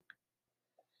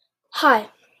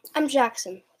Hi, I'm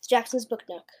Jackson with Jackson's Book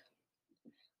Nook.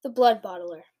 The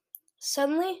Bloodbottler.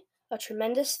 Suddenly, a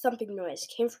tremendous thumping noise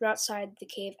came from outside the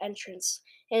cave entrance,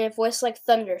 and a voice like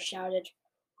thunder shouted,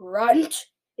 "Runt!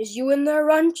 Is you in there,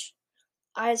 Runt?"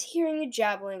 I was hearing a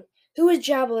jabbling. Who is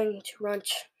jabbling to Runt?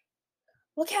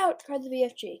 "Look out!" cried the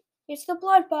BFG. "It's the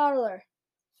Bloodbottler!"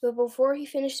 But before he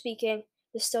finished speaking,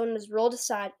 the stone was rolled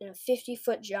aside, and a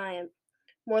 50-foot giant,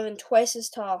 more than twice as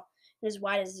tall and as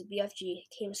wide as the BFG,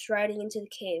 came striding into the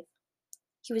cave.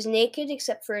 He was naked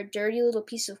except for a dirty little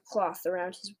piece of cloth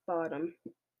around his bottom.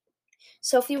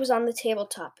 Sophie was on the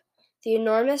tabletop. The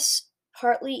enormous,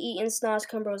 partly eaten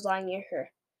snozzcumber was lying near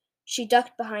her. She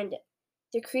ducked behind it.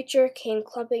 The creature came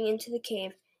clumping into the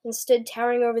cave and stood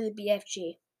towering over the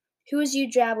BFG. "Who is you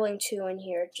jabbling to in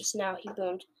here just now?" he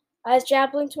boomed. "I was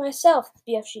jabbling to myself," the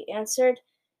BFG answered.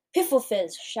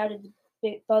 "Piffle-fizz!" shouted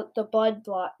the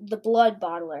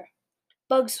blood-bottler.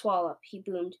 "Bug swallow," he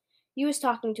boomed. "You was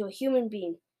talking to a human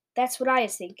being. That's what I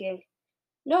is thinking."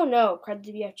 "No, no," cried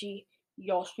the BFG.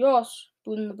 "Yos, yos,"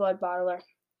 boomed the blood-bottler.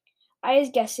 "I is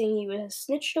guessing you was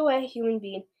snitched away a human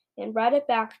being and brought it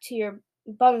back to your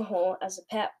bunghole as a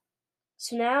pet.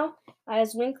 So now I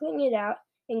is winkling it out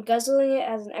and guzzling it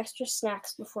as an extra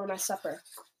snacks before my supper."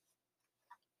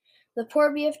 The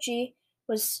poor BFG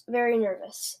was very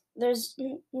nervous. "There's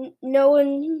no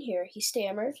one in here," he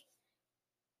stammered.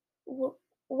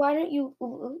 "Why don't you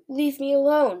leave me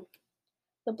alone?"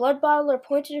 The blood-bottler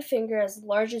pointed a finger as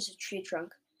large as a tree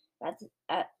trunk at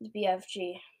the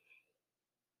BFG.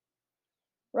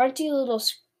 "Runty little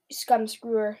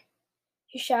scum-screwer,"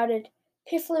 he shouted.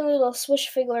 "Piffling little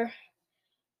swish-figgler.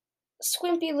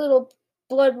 Squimpy little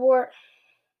bloodwort.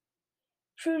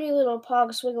 Prudy little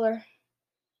pog-swiggler.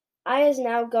 I is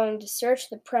now going to search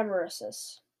the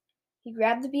premises." He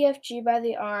grabbed the BFG by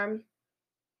the arm,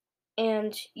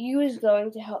 "and you is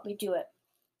going to help me do it.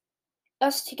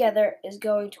 Us together is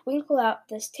going to winkle out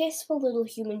this tasteful little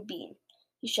human being,"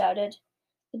 he shouted.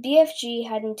 The BFG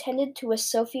had intended to whisk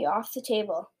Sophie off the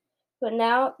table, but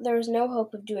now there was no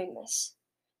hope of doing this.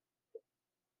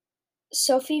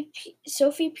 Sophie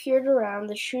peered around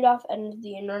the chewed-off end of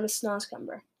the enormous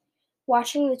snozzcumber,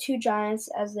 watching the two giants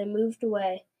as they moved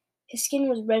away. His skin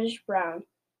was reddish-brown.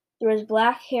 There was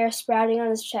black hair sprouting on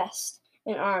his chest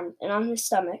and arms and on his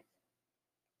stomach.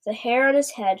 The hair on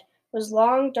his head was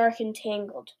long, dark, and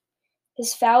tangled.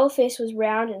 His foul face was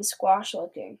round and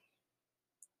squash-looking.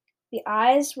 The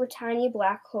eyes were tiny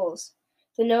black holes.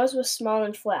 The nose was small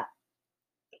and flat.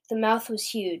 The mouth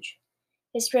was huge.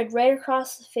 It spread right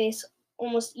across the face,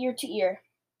 almost ear to ear.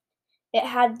 It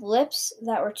had lips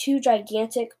that were two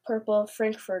gigantic purple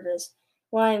frankfurters,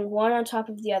 lying one on top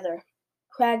of the other.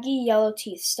 Craggy yellow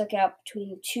teeth stuck out between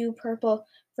the two purple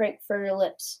frankfurter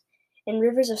lips, and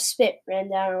rivers of spit ran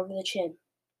down over the chin.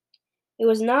 It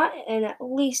was not in the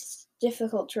least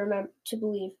difficult to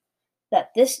believe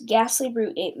that this ghastly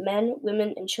brute ate men,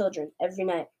 women, and children every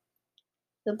night.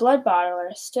 The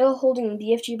blood-bottler, still holding the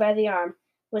BFG by the arm,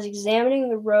 was examining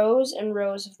the rows and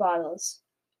rows of bottles.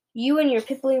 "You and your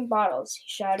piffling bottles," he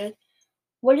shouted.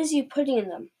 "What is you putting in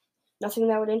them?" "Nothing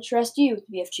that would interest you," the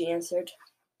BFG answered.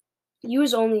 "You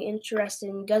is only interested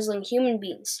in guzzling human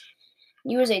beings.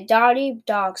 You is a dotty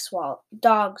dog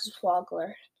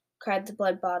swoggler," cried the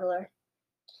blood-bottler.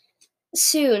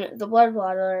 Soon the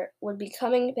blood-bottler would be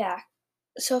coming back,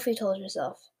 Sophie told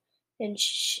herself, and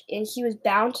he was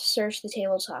bound to search the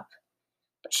tabletop.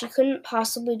 But she couldn't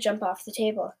possibly jump off the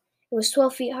table. It was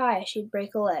 12 feet high. She'd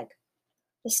break a leg.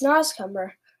 The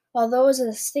snozzcumber, although it was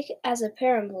as thick as a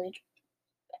parabole,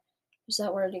 was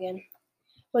that word again,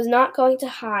 was not going to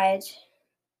hide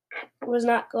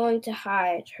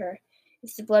her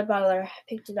if the blood-bottler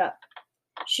picked it up.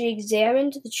 She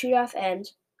examined the chewed-off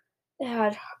end. It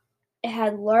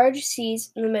had large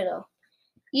seeds in the middle,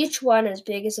 each one as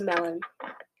big as a melon.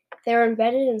 They were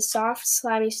embedded in soft,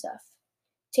 slimy stuff.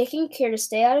 Taking care to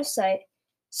stay out of sight,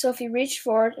 Sophie reached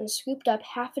forward and scooped up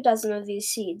half a dozen of these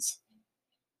seeds.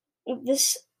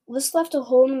 This left a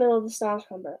hole in the middle of the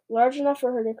snozzcumber, large enough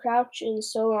for her to crouch in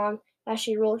so long as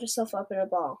she rolled herself up in a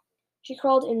ball. She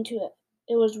crawled into it.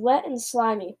 It was wet and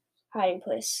slimy hiding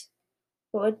place.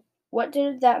 But what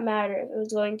did that matter if it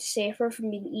was going to save her from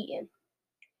being eaten?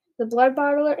 The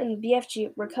blood-bottler and the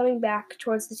BFG were coming back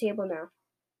towards the table now.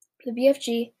 The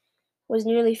BFG was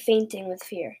nearly fainting with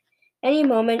fear. Any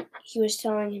moment, he was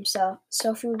telling himself,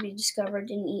 Sophie would be discovered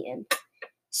and eaten.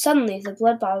 Suddenly, the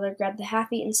blood-bottler grabbed the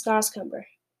half-eaten snozzcumber.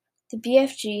 The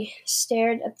BFG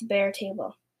stared at the bare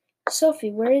table.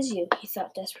 "Sophie, where is you?" he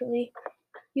thought desperately.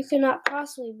 "You could not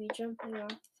possibly be jumping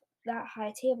off that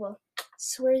high table.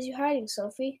 So where is you hiding,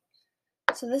 Sophie?"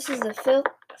 "So this is the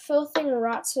filthy and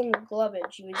rotten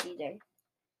glubbage you was eating,"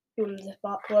 boomed the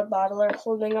Bloodbottler,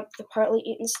 holding up the partly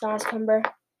eaten snozzcumber.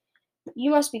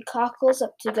 "You must be cockles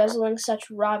up to guzzling such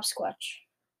robsquatch."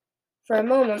 For a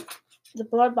moment, the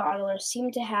Bloodbottler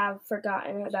seemed to have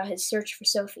forgotten about his search for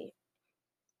Sophie.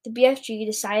 The BFG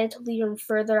decided to lead him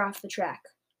further off the track.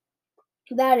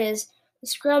 "That is, the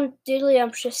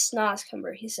scrumdiddlyumptious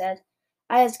snozzcumber," he said.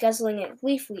 "I is guzzling it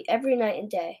gleefully every night and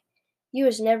day. You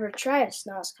has never tried a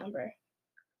snozzcumber."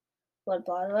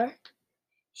 Bloodbottler.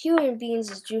 "Human beans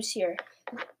is juicier,"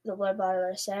 the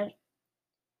Bloodbottler said.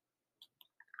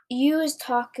 "You is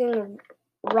talking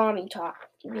Rommy talk,"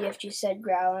 the BFG said,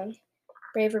 growling,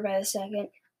 braver by the second.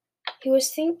 He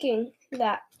was thinking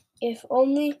that if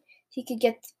only he could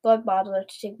get the Bloodbottler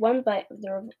to take one bite of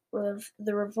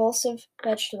the revulsive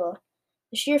vegetable,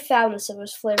 the sheer foulness of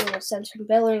its flavor would send him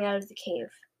bellowing out of the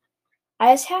cave.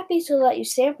 "I is happy to let you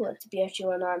sample it," the BFG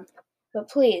went on, "but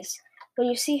please, when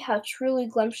you see how truly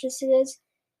glumptious it is,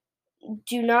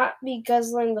 do not be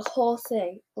guzzling the whole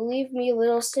thing. Leave me a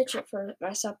little stitch for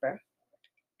my supper."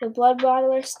 The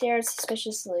Bloodbottler stared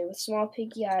suspiciously with small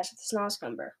piggy eyes at the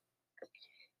snozzcumber.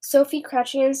 Sophie,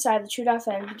 crouching inside the chewed-off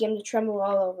end, began to tremble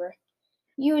all over.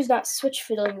 "You is not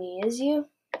switch-fiddling me, is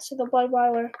you?" said the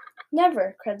Bloodbottler.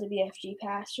 "Never," cried the BFG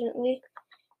passionately.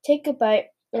 "Take a bite,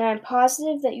 and I am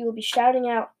positive that you will be shouting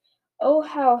out, 'Oh,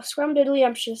 how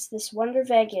scrumdiddlyumptious this wonder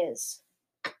veg is!'"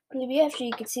 The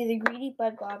BFG could see the greedy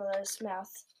Bloodbottler's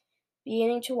mouth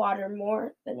beginning to water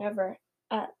more than ever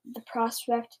at the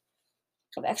prospect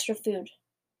of extra food.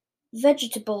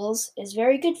 "Vegetables is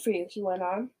very good for you," he went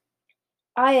on.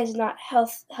 "I is not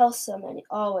healthsome and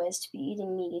always to be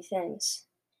eating meaty things."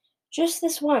 "Just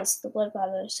this once," the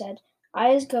Bloodbottler said. "I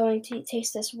is going to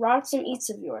taste this rotten eats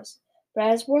of yours, but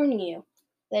I is warning you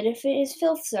that if it is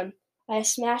filthsome, I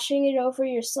is smashing it over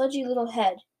your sludgy little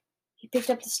head." He picked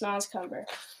up the snozzcumber.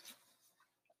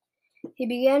 He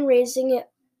began raising it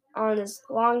on his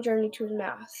long journey to his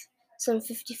mouth, some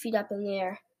 50 feet up in the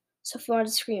air. Sophie wanted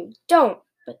to scream, "Don't!"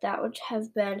 but that would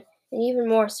have been an even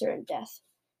more certain death.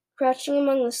 Crouching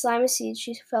among the slimy seeds,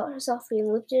 she felt herself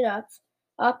being lifted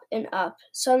up and up.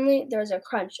 Suddenly there was a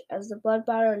crunch as the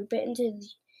Bloodbottler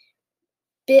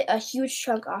bit a huge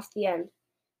chunk off the end.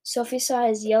 Sophie saw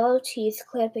his yellow teeth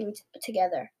clamping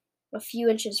together, a few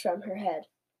inches from her head.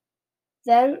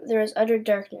 Then there was utter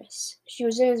darkness. She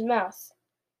was in his mouth.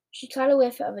 She caught a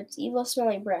whiff of its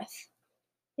evil-smelling breath.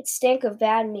 It stank of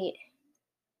bad meat.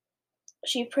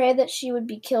 She prayed that she would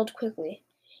be killed quickly.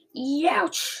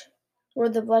 "Youch!"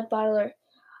 roared the Bloodbottler.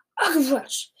 "Ugh!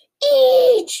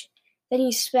 Each!" Then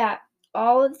he spat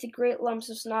all of the great lumps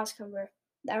of snozzcumber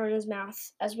that were in his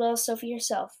mouth, as well as Sophie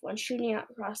herself, went shooting out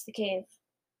across the cave.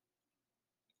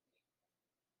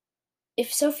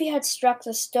 If Sophie had struck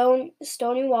the stony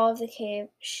wall of the cave,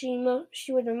 she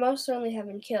would most certainly have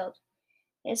been killed.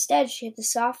 Instead, she hit the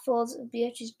soft folds of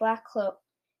BFG's black cloak,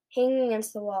 hanging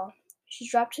against the wall. She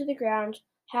dropped to the ground,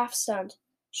 half stunned.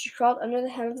 She crawled under the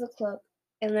hem of the cloak,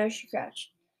 and there she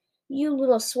crouched. "You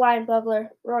little swine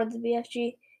bubbler," roared the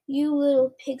BFG. "You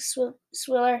little pig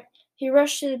swiller." He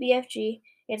rushed to the BFG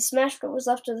and smashed what was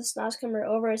left of the snozzcumber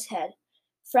over his head.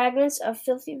 Fragments of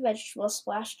filthy vegetables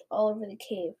splashed all over the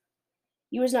cave.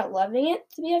 "You was not loving it?"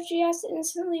 the BFG asked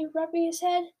innocently, rubbing his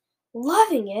head.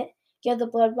 "Loving it?" yelled the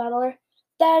Bloodbottler.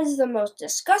 "That is the most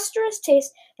disgusterous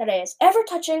taste that I has ever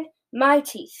touching my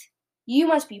teeth. You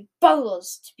must be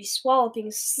buggles to be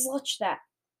swallowing slush like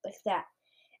that.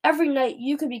 Every night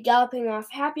you could be galloping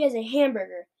off happy as a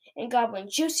hamburger and gobbling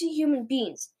juicy human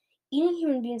beans. Eating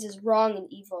human beings is wrong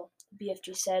and evil," the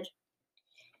BFG said.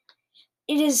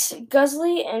 "It is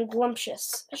guzzly and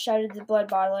glumptious," shouted the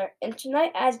Bloodbottler, "and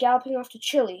tonight I is galloping off to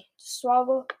Chile to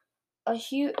swallow a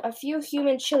few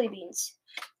human chili beans.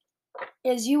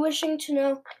 Is you wishing to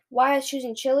know why I is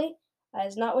choosing Chile?" "I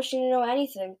is not wishing to know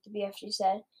anything," the BFG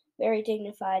said, very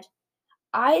dignified.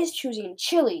 "I is choosing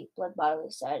Chile,"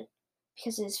 Bloodbottler said,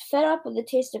 "because it is fed up with the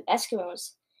taste of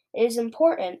Eskimos. It is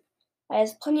important. I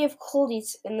has plenty of cold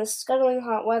eats in this scuttling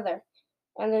hot weather,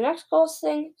 and the next closest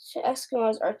thing to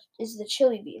Eskimos is the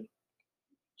chili bean.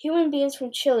 Human beings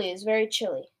from Chile is very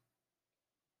chilly."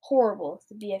 "Horrible,"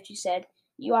 the BFG said.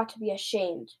 "You ought to be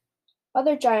ashamed.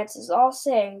 Other giants is all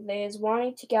saying they is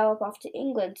wanting to gallop off to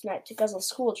England tonight to guzzle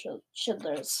school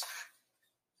chidlers."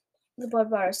 The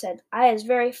Bloodbottler said, "I is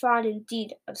very fond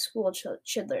indeed of school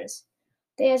chidlers.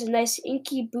 They has a nice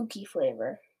inky booky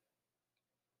flavor.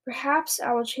 Perhaps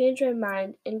I will change my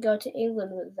mind and go to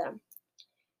England with them."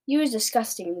 "You is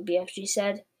disgusting," the BFG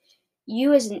said.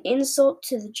 "You is an insult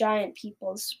to the giant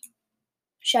peoples,"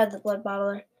 shouted the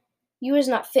Bloodbottler. "You is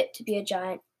not fit to be a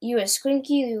giant. You is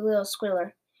squinky, you little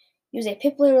squiller. You was a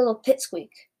pimpling little pitsqueak.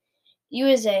 You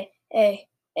is a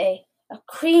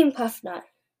cream puff nut.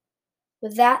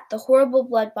 With that, the horrible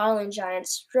blood-bottling giant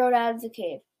strode out of the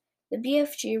cave. The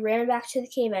BFG ran back to the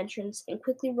cave entrance and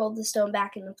quickly rolled the stone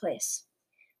back into place.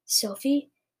 Sophie,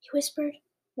 he whispered.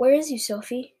 Where is you,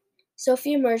 Sophie?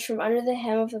 Sophie emerged from under the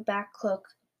hem of the back cloak.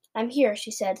 I'm here,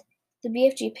 she said. The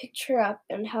BFG picked her up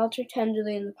and held her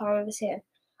tenderly in the palm of his hand.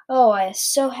 Oh, I am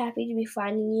so happy to be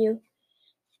finding you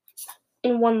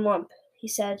in one lump, he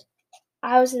said.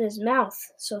 I was in his mouth,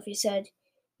 Sophie said.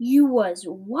 You was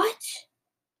what?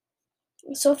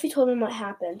 Sophie told him what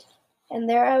happened, and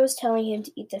there I was telling him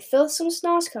to eat the filthsome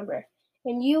snozzcumber,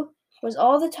 and you was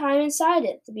all the time inside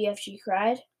it, the BFG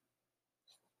cried.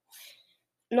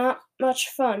 Not much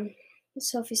fun,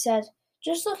 Sophie said.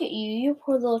 Just look at you, you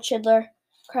poor little chiddler,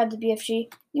 cried the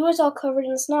BFG. You was all covered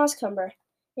in snozzcumber,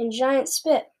 in giant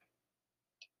spit.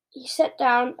 He sat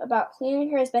down, about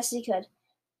cleaning her as best he could.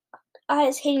 I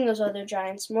is hating those other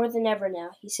giants more than ever now,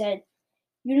 he said.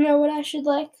 You know what I should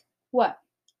like? What?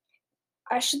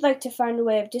 I should like to find a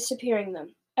way of disappearing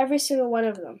them, every single one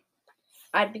of them.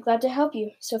 I'd be glad to help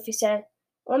you, Sophie said.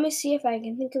 Let me see if I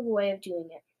can think of a way of doing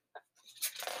it.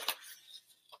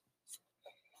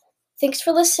 Thanks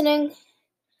for listening.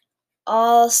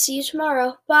 I'll see you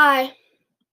tomorrow. Bye.